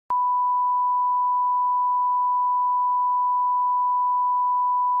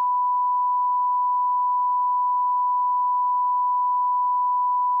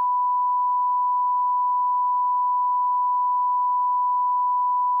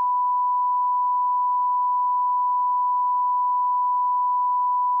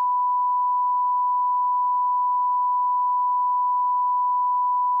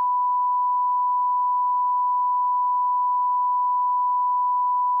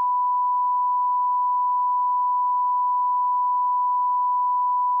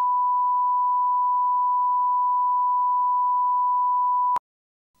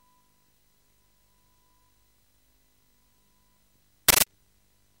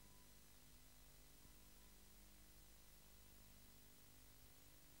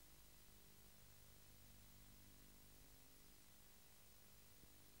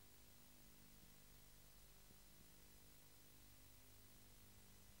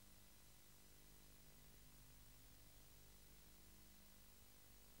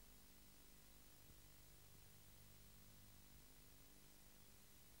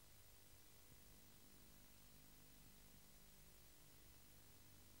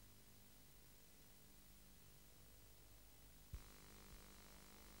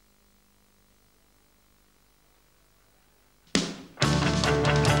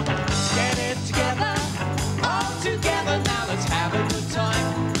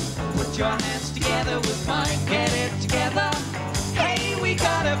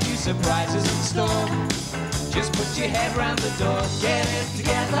put your head round the door. Get it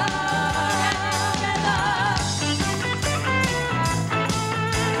together.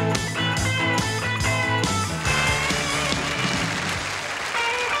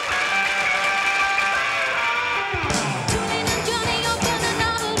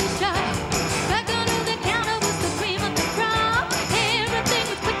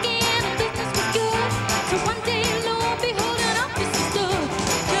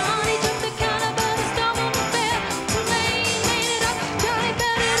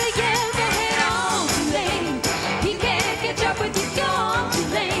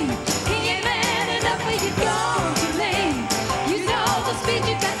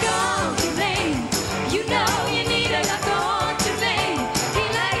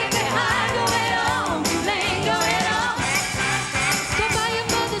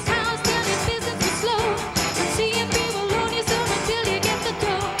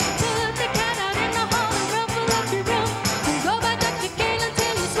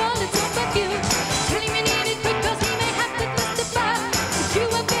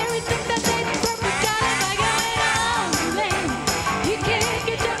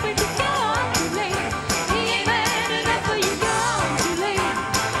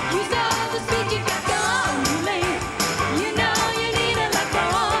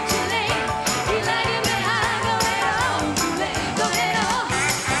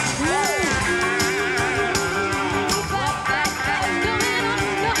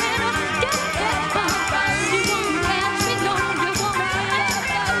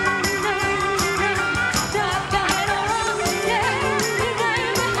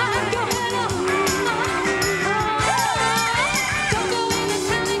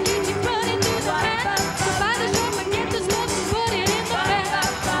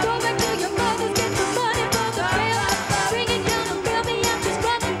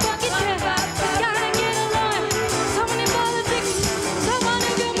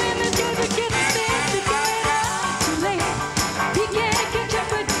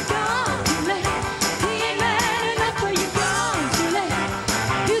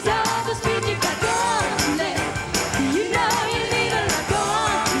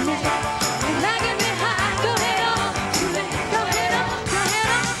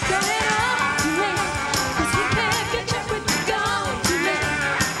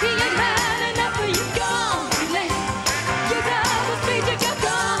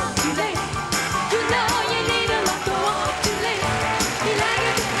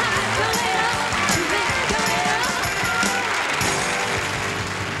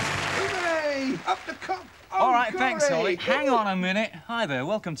 Thanks, Holly. Hang on a minute. Hi there,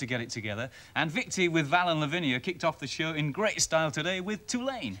 welcome to Get It Together. And Victy with Val and Lavinia kicked off the show in great style today with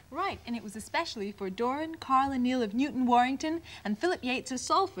Tulane. Right, and it was especially for Doran, Carl and Neil of Newton Warrington and Philip Yates of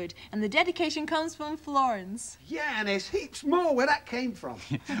Salford. And the dedication comes from Florence. Yeah, and there's heaps more where that came from.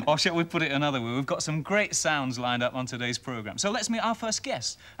 Or shall we put it another way? We've got some great sounds lined up on today's programme. So let's meet our first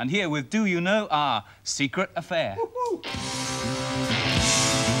guest. And here with Do You Know, our Secret Affair. Woo-hoo.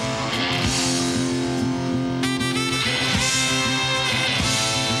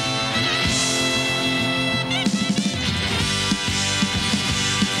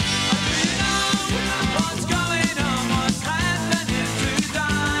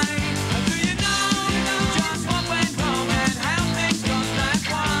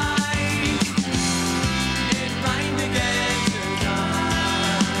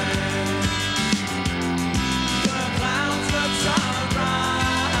 Clouds were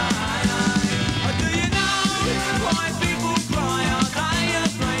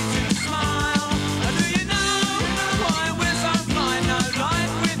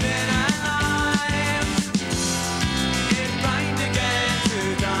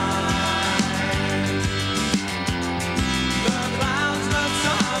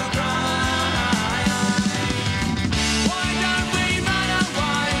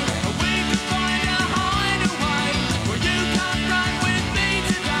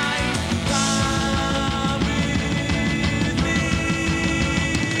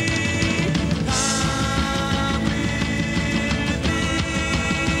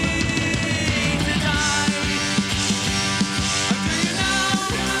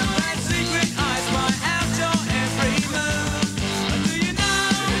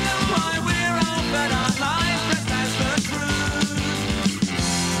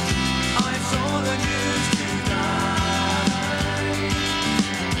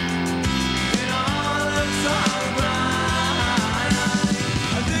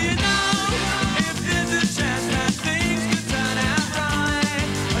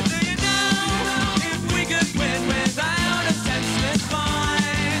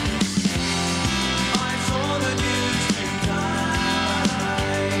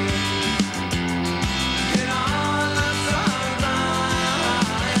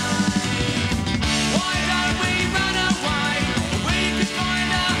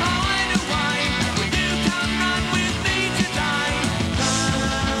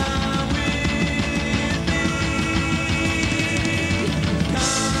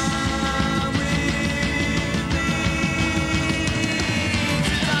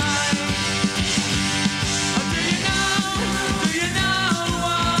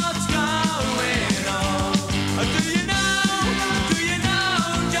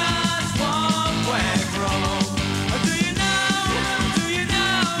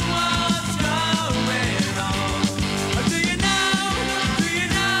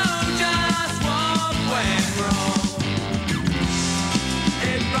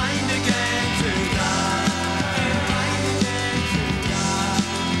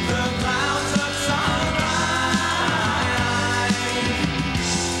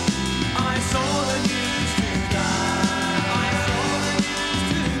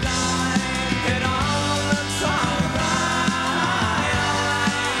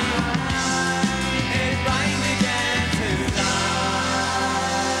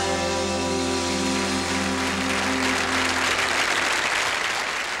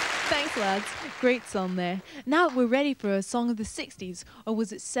Thanks, lads. Great song there. Now we're ready for a song of the 60s, or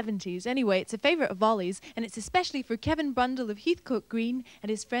was it 70s? Anyway, it's a favourite of Ollie's, and it's especially for Kevin Brundle of Heathcote Green and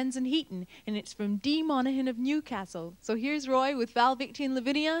his friends in Heaton, and it's from D. Monaghan of Newcastle. So here's Roy with Val Victy and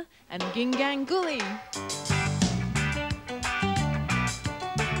Lavinia and Ging, Gooley.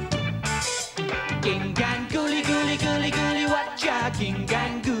 Ging, Gooley, Gooley, Gooley, Gooley, watch ya. Ging,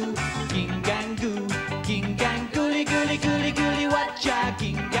 goo, Ging, goo, Ging, Gooley, Gooley, Gooley, Gooley, watch ya.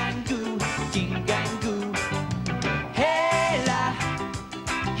 Ging, goo, Ging, goo. Hela,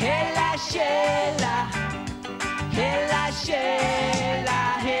 hela, shela, hela, shela,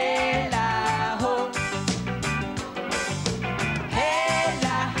 hela, ho.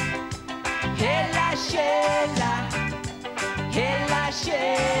 Hela, hela, shela, hela,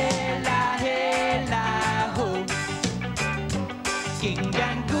 shela, hela, ho. Ging,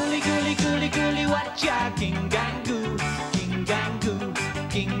 Gooley, Gooley, Gooley, Gooley, watch ya. Ging, goo, Ging, goo,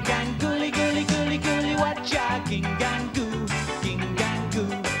 Ging, Gooley, Gooley, Gooley, Gooley, watch ya. Ging, goo, Ging, goo.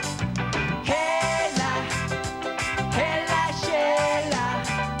 Hela, hela, shela,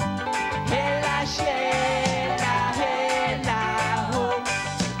 hela, shela, hela, ho.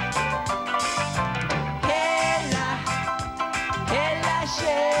 Hela, hela,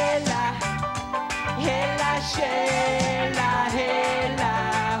 shela, hela, shela, hela,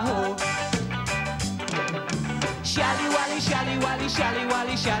 ho. Shally wally, shally wally, shally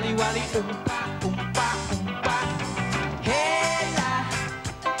wally, shally wally, oompa, oompa, oompa. Hela,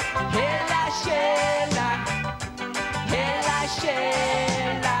 hela, shela, hela,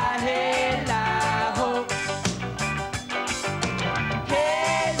 shela, hela, ho.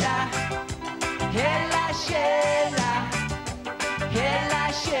 Hela, hela, shela, hela,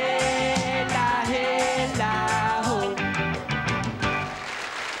 shela, hela, ho.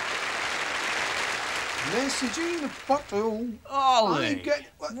 Message in a bottle. Ollie,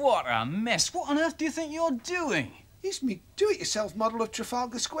 What? what a mess. What on earth do you think you're doing? It's me do-it-yourself model of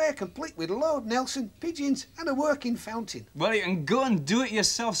Trafalgar Square, complete with Lord Nelson, pigeons and a working fountain. Well, you can go and do it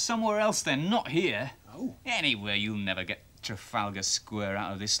yourself somewhere else then, not here. Oh. Anywhere, you'll never get Trafalgar Square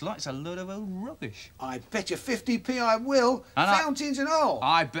out of this lot. It's a load of old rubbish. I bet you 50p I will, And fountains and all.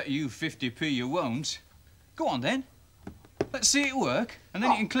 I bet you 50p you won't. Go on then. Let's see it work, and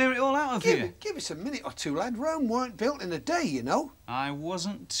then you can clear it all out of here. Give us a minute or two, lad. Rome weren't built in a day, you know. I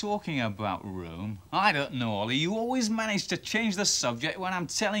wasn't talking about Rome. I don't know, Ollie. You always manage to change the subject when I'm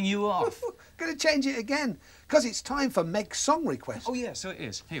telling you off. Gonna change it again, 'cause it's time for Megg's song request. Oh, yeah, so it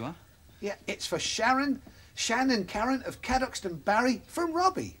is. Here you are. Yeah, it's for Sharon, Shan and Karen of Caddoxton Barry from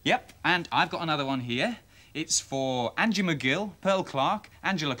Robbie. Yep, and I've got another one here. It's for Angie McGill, Pearl Clark,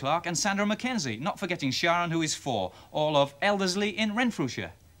 Angela Clark and Sandra Mackenzie, not forgetting Sharon, who is 4, all of Eldersley in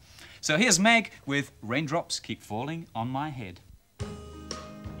Renfrewshire. So here's Megg with Raindrops Keep Falling on My Head.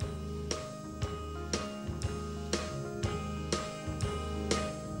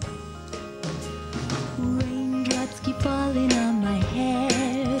 Raindrops keep falling on my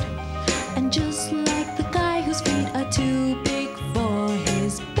head, and just like the guy whose feet are too big for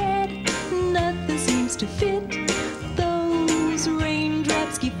his bed, nothing seems to fit. Those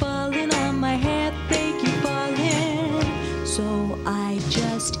raindrops keep falling on my head, they keep falling. So I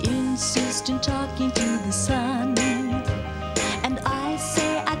just insist in talking to the sun, and I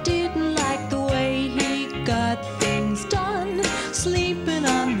say I didn't like the way he got things done, sleeping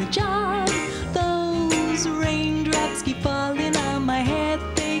on the job. Those raindrops keep falling on my head,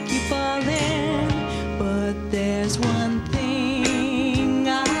 they keep falling. But there's one thing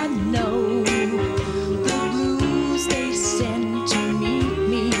I know, the blue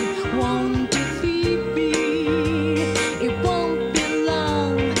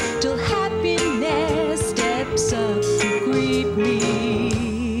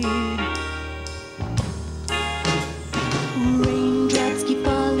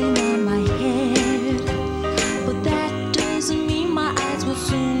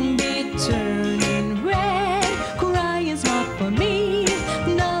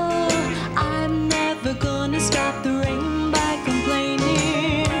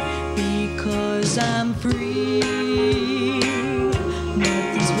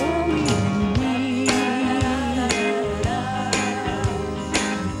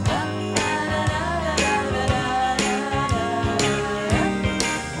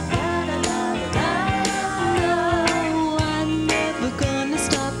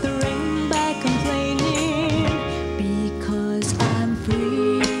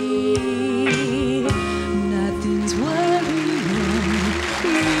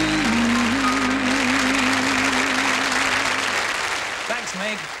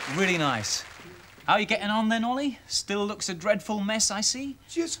How are you getting on then, Ollie? Still looks a dreadful mess, I see.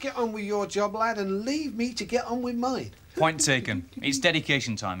 Just get on with your job, lad, and leave me to get on with mine. Point taken. It's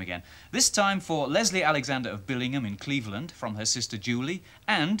dedication time again. This time for Leslie Alexander of Billingham in Cleveland from her sister Julie,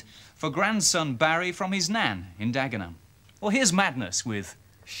 and for grandson Barry from his nan in Dagenham. Well, here's Madness with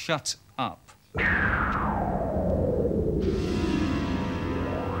Shut Up.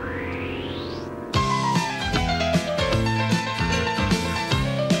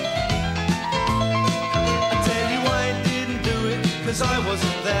 I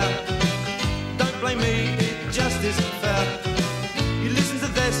wasn't there. Don't blame me, it just isn't fair. You listen to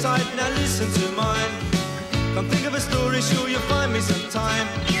their side, now listen to mine. Come think of a story, sure you'll find me some time.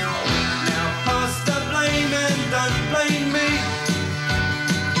 Now pass the blame and don't blame me.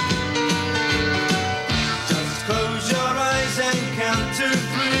 Just close your eyes and count to 3.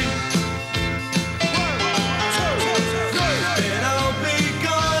 Then I'll be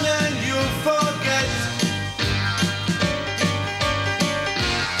gone and you'll forget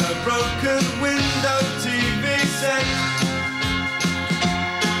broken window TV set.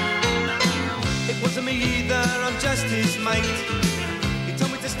 It wasn't me either, I'm just his mate. He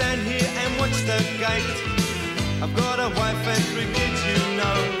told me to stand here and watch the gate. I've got a wife and 3 kids, you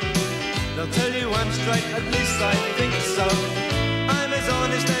know. They'll tell you I'm straight, at least I think so. I'm as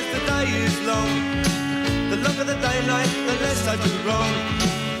honest as the day is long. The longer the daylight, the less I do wrong.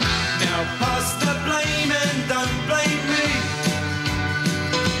 Now pass the blame and don't blame me.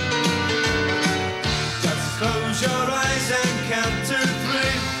 Close your eyes and count to 3. 1,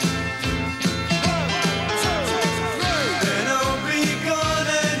 2, 3. Then I'll be gone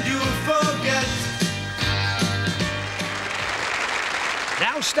and you'll forget.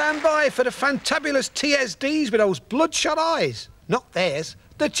 Now stand by for the fantabulous TSDs with those bloodshot eyes. Not theirs,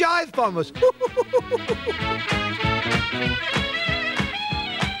 the Jive bombers.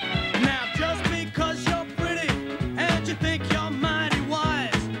 Now just because you're pretty and you think you're mighty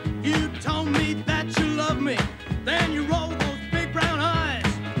wise, you told me that you love me, then you rolled those big brown eyes.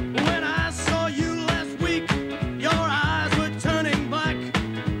 When I saw you last week, your eyes were turning black.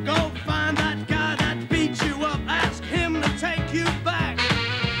 Go find that guy that beat you up, ask him to take you back.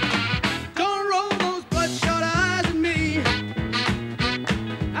 Don't roll those bloodshot eyes at me.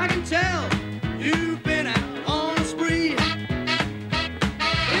 I can tell you've been out on a spree.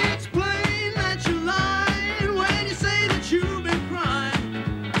 It's plain that you're lying when you say that you've been crying.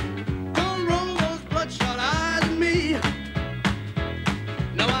 Don't roll those bloodshot eyes at me.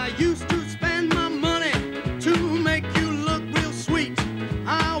 Now I used to spend my money to make you look real sweet.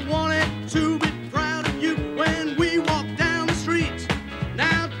 I wanted to be proud of you when we walk down the street.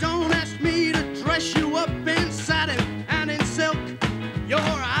 Now don't ask me to dress you up in satin and in silk. Your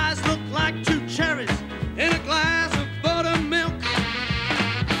eyes look like 2 cherries in a glass of buttermilk.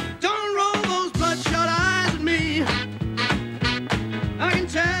 Don't roll those bloodshot eyes at me. I can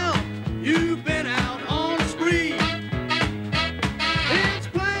tell you've been out on a spree. It's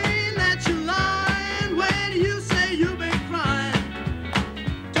plain that you're lying when you say you've been crying.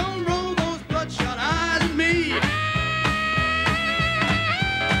 Don't roll those bloodshot eyes at me.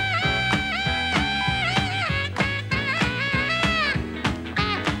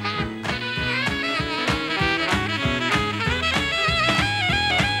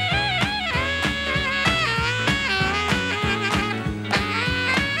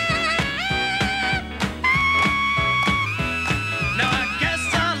 Now I guess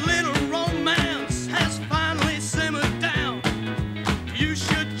our little romance has finally simmered down. You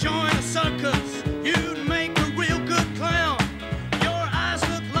should join a circus, you'd make a real good clown. Your eyes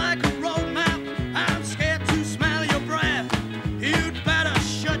look like a road map, I'm scared to smell your breath. You'd better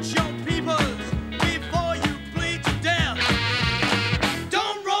shut your peepers before you bleed to death.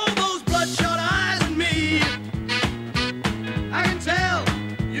 Don't roll those bloodshot eyes at me. I can tell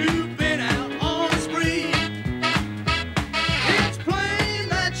you've been out on a spree. It's plain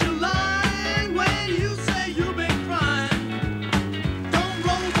that you're lying when you say you've been crying. Don't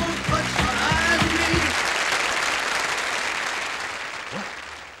roll those bloodshot eyes at me.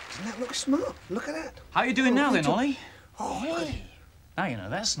 Doesn't that look smart? Look at that. How are you doing now then, Ollie? Oh, buddy. Now, you know,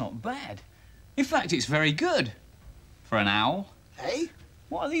 that's not bad. In fact, it's very good. For an owl. Hey?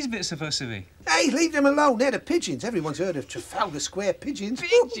 What are these bits supposed to be? Hey, leave them alone. They're the pigeons. Everyone's heard of Trafalgar Square pigeons.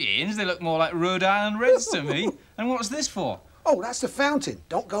 Pigeons? They look more like Rhode Island Reds to me. And what's this for? Oh, that's the fountain.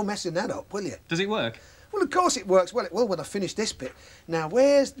 Don't go messing that up, will you? Does it work? Well, of course it works. Well, it will when I finish this bit. Now,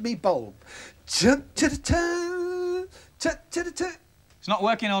 where's me bulb? Ta-ta-ta, ta-ta-ta-ta. It's not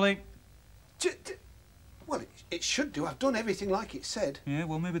working, Ollie. Well, it should do. I've done everything like it said. Yeah,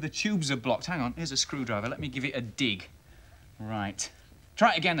 well, maybe the tubes are blocked. Hang on, here's a screwdriver. Let me give it a dig. Right.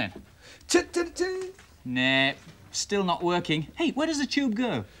 Try it again then. Tut-tut-tut. Nah, still not working. Hey, where does the tube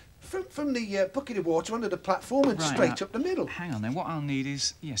go? From the bucket of water under the platform and Right, straight up the middle. Hang on then, what I'll need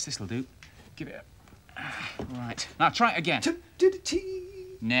is... Yes, this'll do. Give it a... Right. Now, try it again. Tut-tut-tut.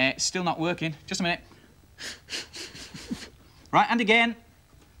 Nah, still not working. Just a minute. Right, and again.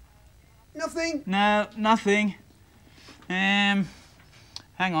 Nothing. No, nothing. Hang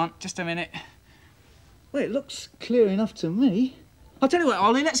on, just a minute. Well, it looks clear enough to me. I'll tell you what,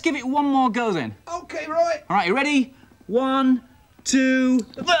 Ollie, let's give it one more go then. OK, right. All right, you ready? 1, 2...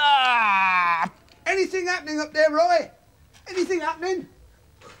 Ah! Anything happening up there, Roy? Anything happening?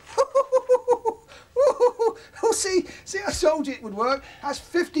 Oh, see, I told you it would work. That's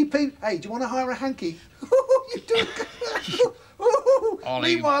 50 people. Hey, do you want to hire a hanky? You do.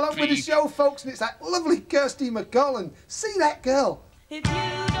 Ollie, Meanwhile, I'm with the show, folks, and it's that lovely Kirsty MacColl. And see that girl? If you don't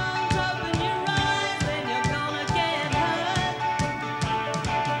open your eyes, then you're gonna get hurt.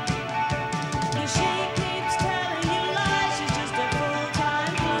 'Cause she keeps telling you lies, she's just a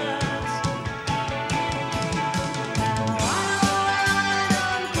full-time flirt. Now I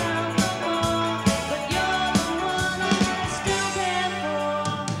don't count no more, but you're the one I still care for.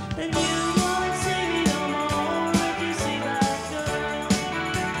 Then you won't see me no more if you see that girl.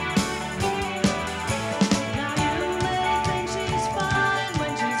 Now you may think she's fine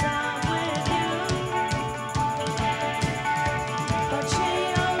when she's out with you, but she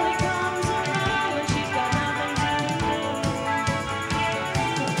only comes around when she's got nothing to do.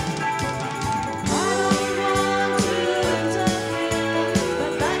 I don't want to interfere,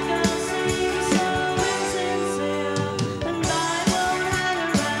 but that girl seems so insincere, and I won't hang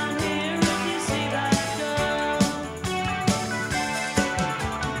around here if you see that girl.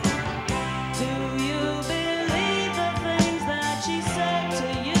 Do you believe the things that she said to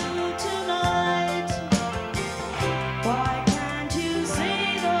you tonight? Why can't you see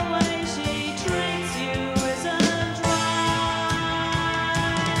the way she treats you isn't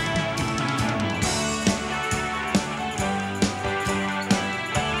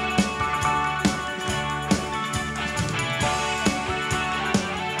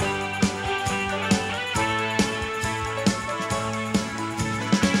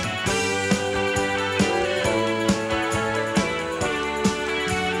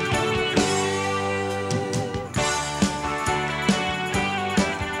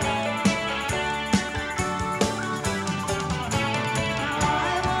Now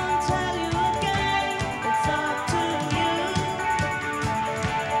I won't tell you again, it's up to you.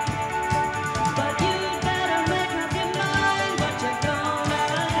 But you better make up your mind what you're gonna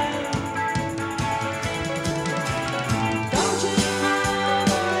do. Don't you know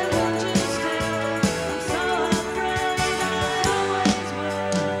I want you still? I'm so afraid I always will.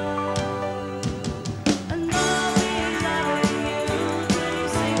 And I'll be loving you till you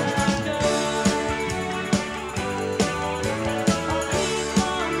see that girl. I'll keep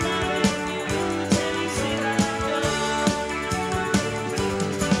on loving you till you see that girl.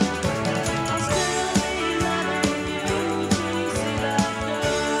 I'll still be loving you till you see that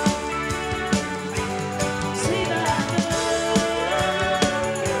girl. See that girl.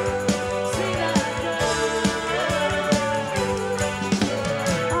 See that girl.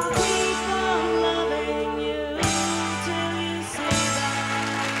 I'll keep on loving you till you see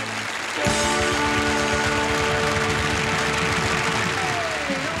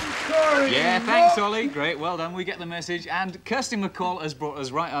Yeah, thanks, Ollie. Great, well done. We get the message. And Kirsty MacColl has brought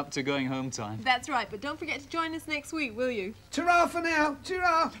us right up to going home time. That's right, but don't forget to join us next week, will you? Ta-ra for now.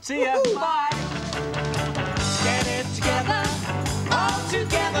 Ta-ra. See ya. Bye. Get it together, all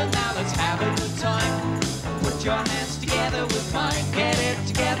together, now let's have a good time. Put your hands together with mine, get it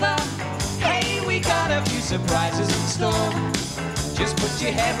together. Hey, we got a few surprises in store. Just put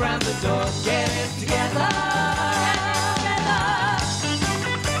your head round the door, get it together.